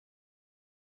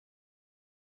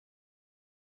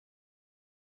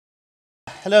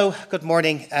Hello, good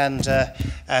morning, and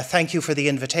thank you for the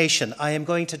invitation. I am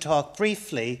going to talk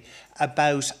briefly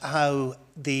about how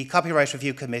the Copyright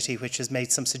Review Committee, which has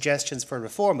made some suggestions for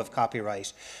reform of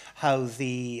copyright, how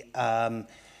some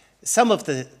of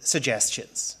the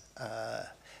suggestions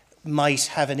might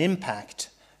have an impact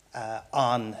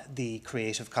on the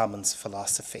Creative Commons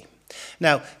philosophy.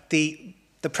 Now, the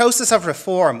process of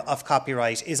reform of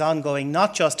copyright is ongoing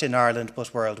not just in Ireland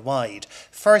but worldwide.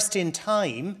 First in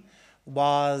time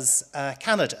was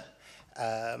Canada.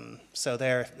 So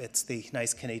there, it's the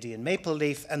nice Canadian maple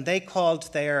leaf, and they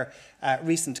called their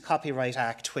recent Copyright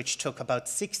Act, which took about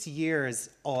 6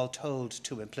 years all told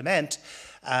to implement,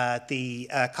 the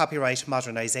Copyright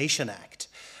Modernisation Act,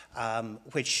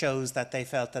 which shows that they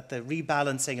felt that the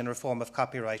rebalancing and reform of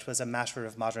copyright was a matter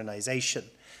of modernisation.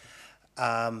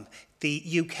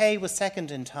 The UK was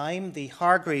second in time. The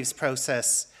Hargreaves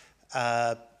process,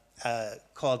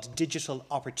 called Digital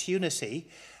Opportunity,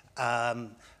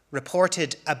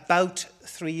 reported about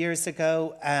 3 years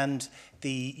ago, and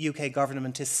the UK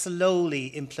government is slowly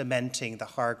implementing the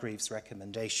Hargreaves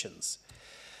recommendations.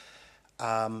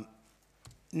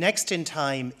 Next in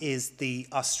time is the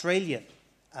Australian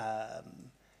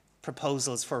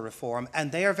proposals for reform,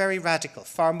 and they are very radical,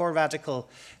 far more radical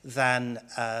than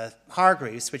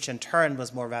Hargreaves, which in turn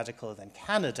was more radical than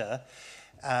Canada.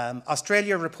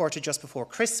 Australia reported just before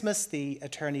Christmas. The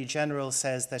Attorney General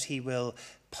says that he will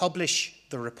publish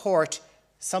the report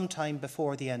sometime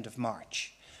before the end of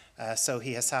March. So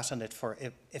he has sat on it for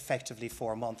effectively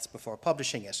 4 months before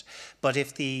publishing it. But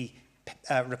if the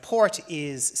report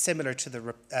is similar to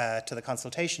the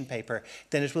consultation paper,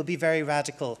 then it will be very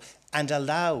radical and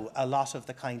allow a lot of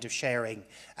the kind of sharing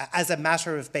as a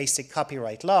matter of basic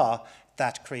copyright law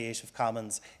that Creative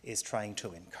Commons is trying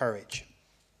to encourage.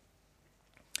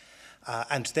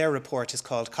 And their report is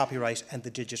called Copyright and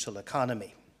the Digital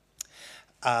Economy.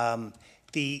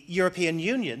 The European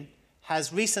Union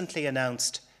has recently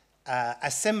announced a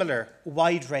similar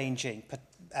wide-ranging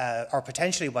or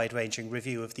potentially wide-ranging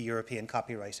review of the European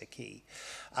copyright acquis.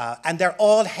 And they're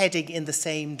all heading in the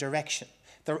same direction.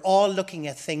 They're all looking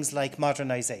at things like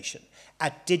modernisation,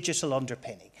 at digital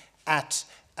underpinning, at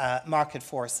market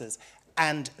forces,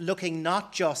 and looking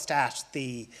not just at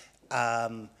the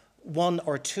one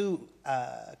or two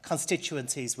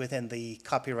constituencies within the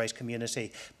copyright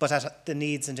community, but at the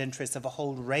needs and interests of a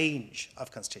whole range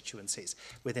of constituencies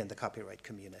within the copyright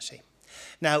community.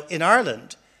 Now, in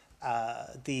Ireland,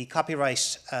 the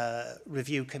Copyright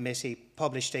Review Committee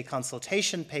published a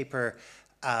consultation paper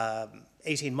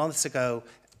 18 months ago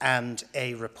and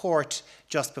a report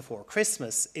just before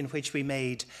Christmas in which we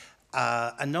made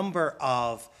a number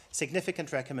of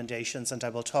significant recommendations, and I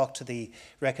will talk to the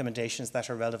recommendations that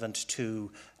are relevant to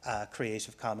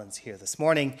Creative Commons here this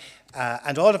morning.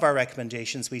 And all of our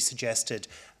recommendations we suggested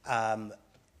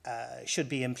should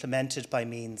be implemented by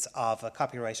means of a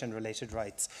Copyright and Related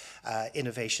Rights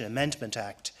Innovation Amendment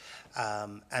Act,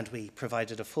 and we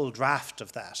provided a full draft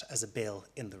of that as a bill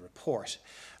in the report.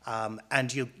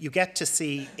 And you get to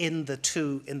see in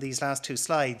these last two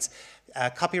slides,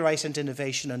 copyright and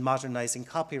innovation and modernising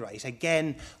copyright.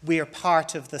 Again, we are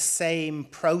part of the same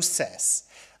process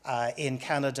in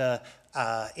Canada,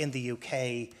 in the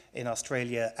UK, in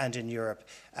Australia and in Europe.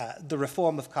 The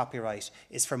reform of copyright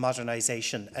is for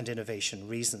modernisation and innovation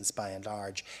reasons by and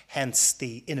large, hence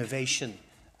the innovation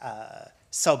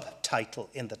subtitle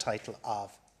in the title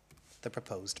of the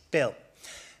proposed bill.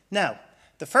 Now,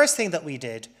 the first thing that we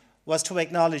did was to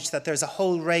acknowledge that there's a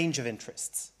whole range of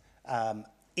interests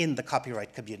in the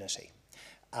copyright community.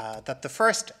 That the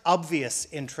first obvious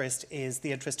interest is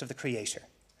the interest of the creator,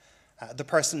 the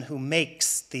person who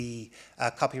makes the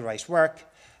copyright work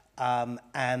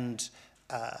and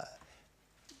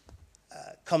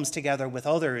comes together with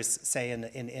others, say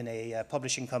in a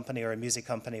publishing company or a music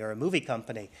company or a movie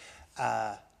company,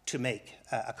 to make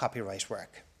a copyright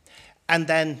work. And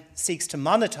then seeks to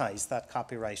monetize that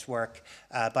copyright work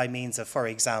by means of, for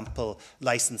example,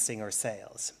 licensing or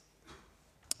sales.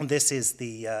 And this is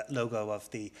the logo of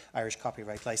the Irish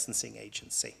Copyright Licensing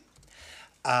Agency.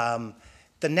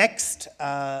 The next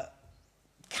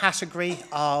category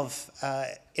of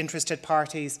interested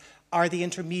parties are the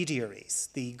intermediaries,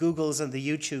 the Googles and the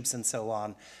YouTubes and so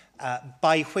on,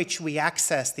 by which we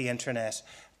access the internet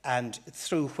and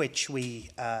through which we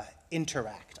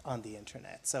interact on the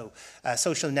internet. So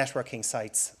social networking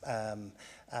sites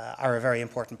are a very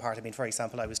important part. I mean, for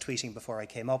example, I was tweeting before I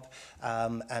came up,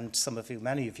 and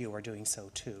many of you are doing so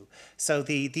too. So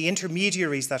the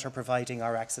intermediaries that are providing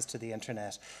our access to the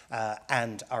internet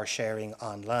and our sharing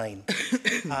online.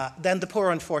 Then the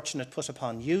poor unfortunate put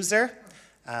upon user,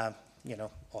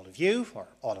 all of you or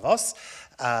all of us,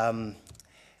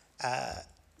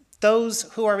 those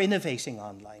who are innovating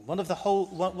online. One of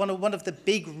the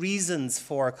big reasons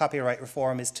for copyright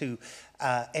reform is to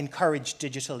encourage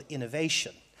digital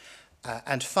innovation.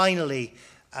 And finally,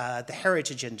 the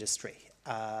heritage industry,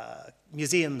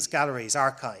 museums, galleries,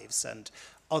 archives, and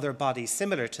other bodies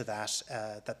similar to that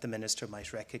that the Minister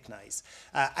might recognise.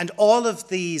 And all of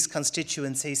these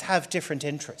constituencies have different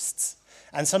interests.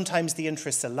 And sometimes the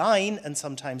interests align and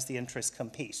sometimes the interests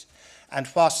compete. And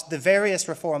what the various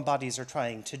reform bodies are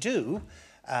trying to do,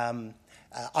 on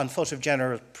foot of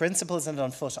general principles and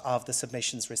on foot of the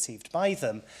submissions received by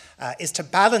them, is to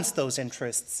balance those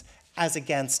interests as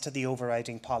against the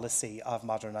overriding policy of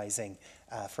modernising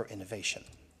for innovation.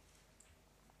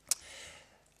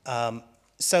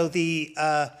 So the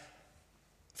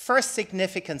first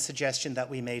significant suggestion that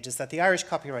we made is that the Irish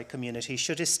copyright community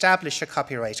should establish a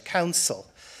copyright council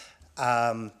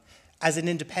as an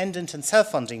independent and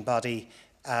self-funding body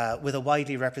with a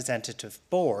widely representative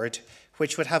board,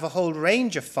 which would have a whole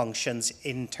range of functions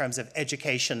in terms of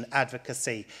education,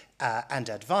 advocacy, and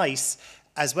advice,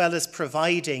 as well as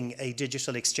providing a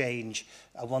digital exchange,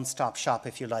 a one-stop shop,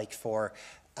 if you like, for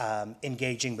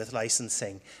engaging with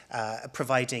licensing,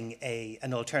 providing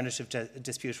an alternative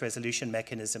dispute resolution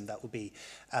mechanism that would be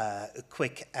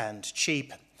quick and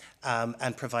cheap,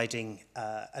 and providing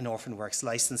an orphan works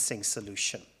licensing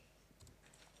solution.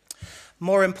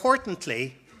 More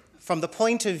importantly, from the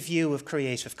point of view of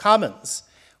Creative Commons,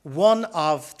 one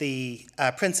of the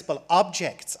principal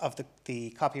objects of the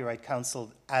Copyright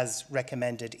Council, as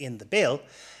recommended in the bill,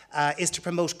 is to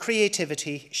promote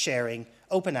creativity, sharing,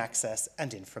 open access,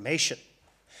 and information.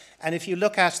 And if you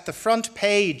look at the front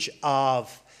page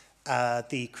of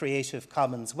the Creative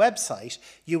Commons website,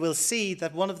 you will see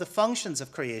that one of the functions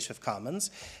of Creative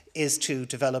Commons is to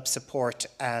develop, support,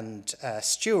 and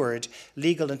steward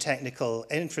legal and technical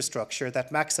infrastructure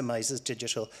that maximizes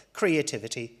digital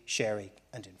creativity, sharing,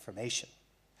 and information.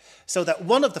 So that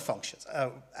one of the functions,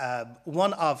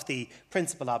 one of the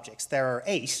principal objects, there are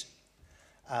 8,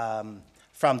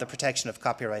 from the protection of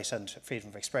copyright and freedom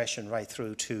of expression right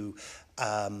through to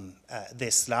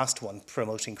this last one,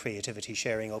 promoting creativity,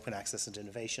 sharing, open access, and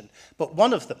innovation. But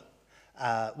one of them,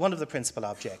 one of the principal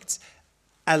objects,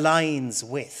 aligns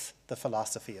with the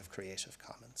philosophy of Creative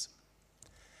Commons.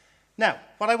 Now,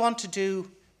 what I want to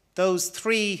do, those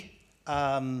three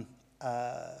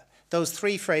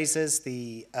phrases,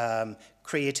 the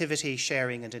creativity,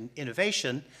 sharing, and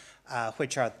innovation,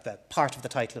 which are the part of the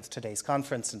title of today's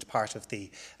conference and part of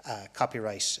the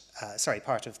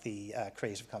part of the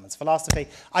Creative Commons philosophy,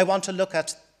 I want to look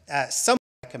at some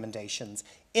recommendations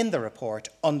in the report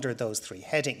under those 3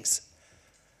 headings.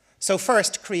 So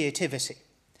first, creativity.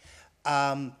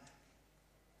 One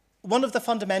of the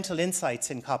fundamental insights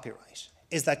in copyright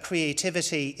is that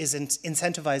creativity is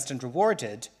incentivized and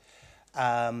rewarded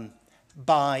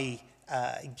by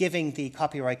giving the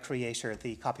copyright creator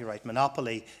the copyright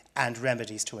monopoly and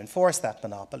remedies to enforce that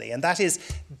monopoly. And that is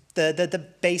the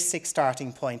basic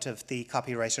starting point of the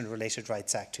Copyright and Related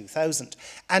Rights Act 2000.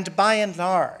 And by and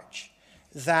large,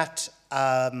 that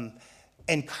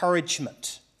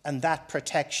encouragement and that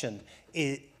protection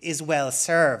is well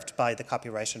served by the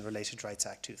Copyright and Related Rights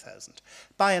Act 2000.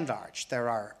 By and large, there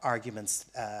are arguments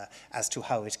as to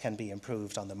how it can be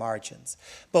improved on the margins.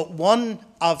 But one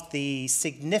of the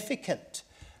significant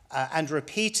and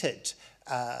repeated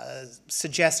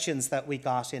suggestions that we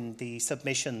got in the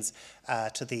submissions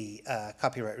to the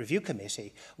Copyright Review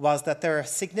Committee was that there are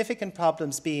significant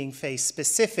problems being faced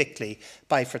specifically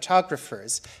by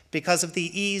photographers because of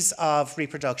the ease of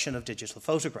reproduction of digital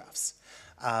photographs.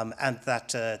 And that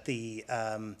the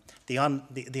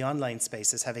online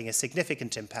space is having a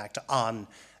significant impact on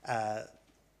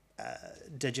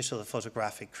digital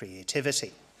photographic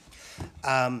creativity.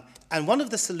 And one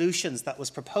of the solutions that was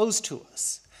proposed to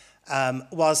us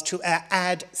was to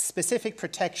add specific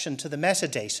protection to the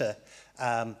metadata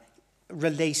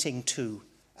relating to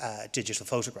digital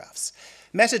photographs.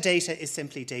 Metadata is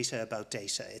simply data about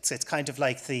data. It's kind of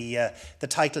like the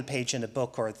title page in a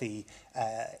book or the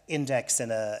index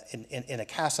in a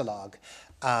catalogue.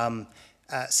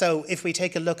 So if we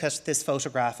take a look at this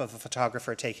photograph of a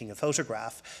photographer taking a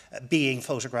photograph, being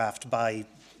photographed by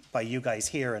you guys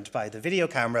here and by the video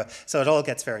camera, so it all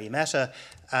gets very meta.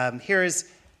 Here's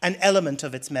an element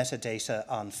of its metadata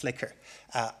on Flickr,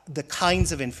 the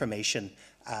kinds of information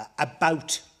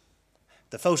about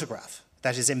the photograph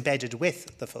that is embedded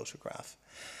with the photograph.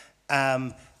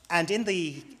 And in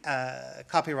the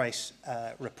copyright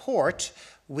report,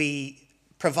 we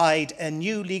provide a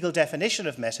new legal definition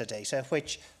of metadata,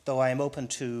 which, though I am open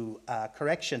to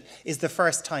correction, is the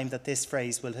first time that this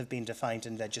phrase will have been defined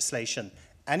in legislation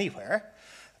anywhere.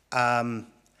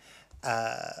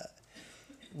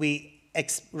 We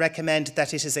recommend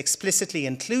that it is explicitly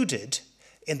included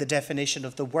in the definition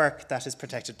of the work that is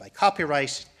protected by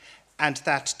copyright, and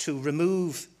that to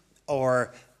remove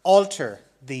or alter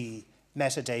the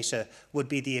metadata would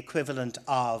be the equivalent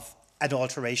of an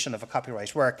alteration of a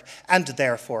copyright work and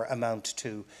therefore amount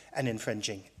to an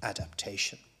infringing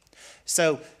adaptation.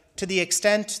 So to the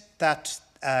extent that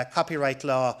copyright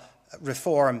law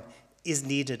reform is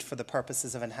needed for the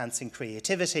purposes of enhancing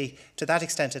creativity, to that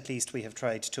extent at least we have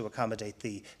tried to accommodate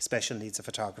the special needs of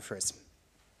photographers.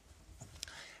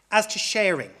 As to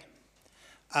sharing,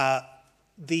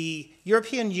 the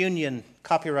European Union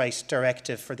Copyright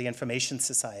Directive for the Information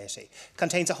Society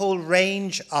contains a whole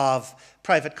range of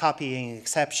private copying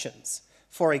exceptions,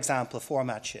 for example,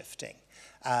 format shifting.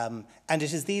 And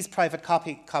it is these private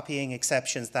copying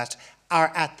exceptions that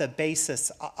are at the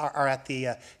basis, are at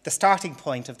the starting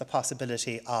point of the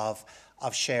possibility of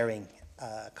sharing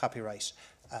copyright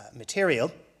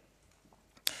material.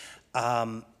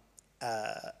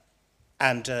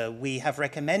 And we have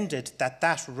recommended that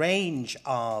that range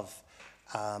of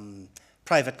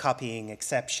private copying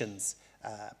exceptions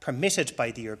permitted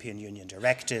by the European Union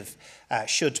Directive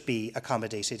should be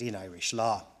accommodated in Irish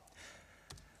law.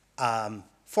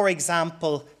 For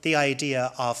example, the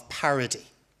idea of parody.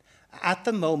 At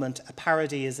the moment, a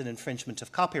parody is an infringement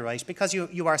of copyright because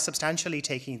you are substantially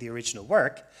taking the original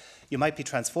work. You might be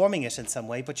transforming it in some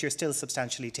way, but you're still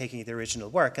substantially taking the original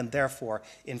work and therefore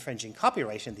infringing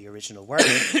copyright in the original work.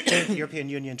 The European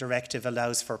Union Directive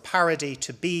allows for parody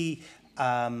to be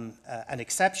an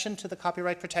exception to the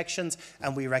copyright protections,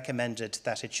 and we recommended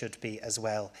that it should be as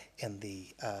well in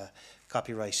the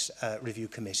Copyright Review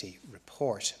Committee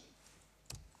report.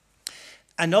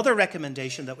 Another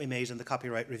recommendation that we made in the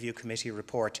Copyright Review Committee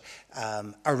report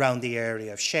around the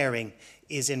area of sharing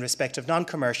is in respect of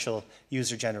non-commercial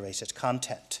user-generated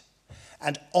content.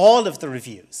 And all of the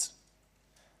reviews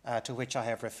to which I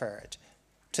have referred,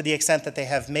 to the extent that they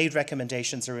have made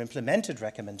recommendations or implemented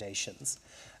recommendations,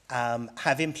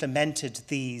 have implemented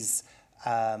these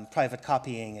private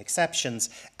copying exceptions,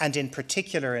 and in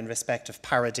particular in respect of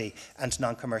parody and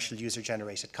non-commercial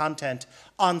user-generated content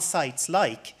on sites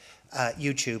like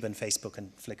YouTube and Facebook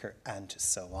and Flickr and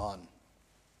so on.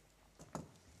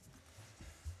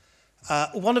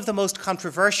 One of the most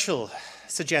controversial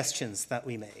suggestions that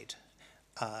we made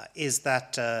is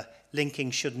that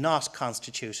linking should not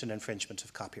constitute an infringement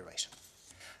of copyright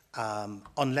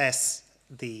unless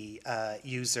the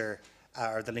user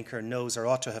or the linker knows or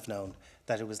ought to have known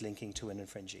that it was linking to an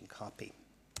infringing copy.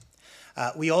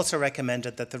 We also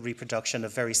recommended that the reproduction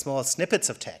of very small snippets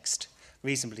of text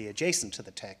reasonably adjacent to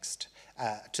the text,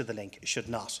 to the link, should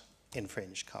not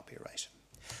infringe copyright.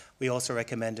 We also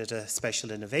recommended a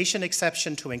special innovation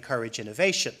exception to encourage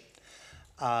innovation.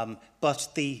 But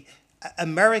the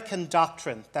American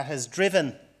doctrine that has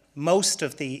driven most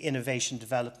of the innovation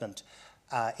development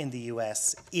in the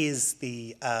US is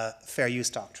the fair use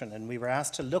doctrine. And we were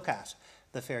asked to look at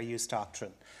the fair use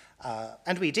doctrine.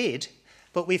 And we did,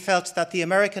 but we felt that the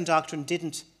American doctrine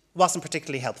wasn't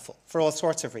particularly helpful. For all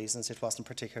sorts of reasons, it wasn't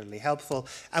particularly helpful.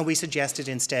 And we suggested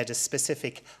instead a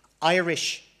specific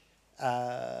Irish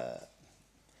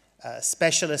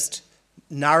specialist,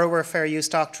 narrower fair use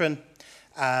doctrine,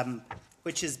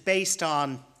 which is based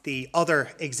on the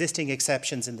other existing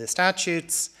exceptions in the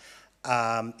statutes.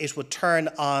 It would turn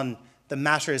on the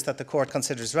matters that the court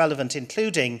considers relevant,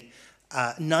 including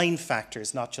 9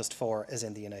 factors, not just 4, as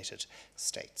in the United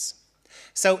States.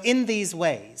 So in these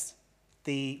ways,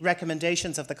 the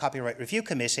recommendations of the Copyright Review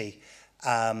Committee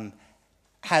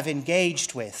have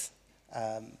engaged with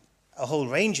a whole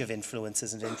range of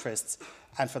influences and interests,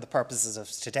 and for the purposes of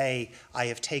today, I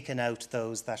have taken out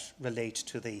those that relate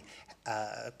to the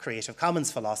Creative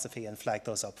Commons philosophy and flagged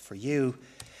those up for you.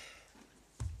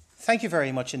 Thank you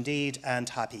very much indeed, and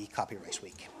happy Copyright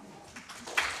Week.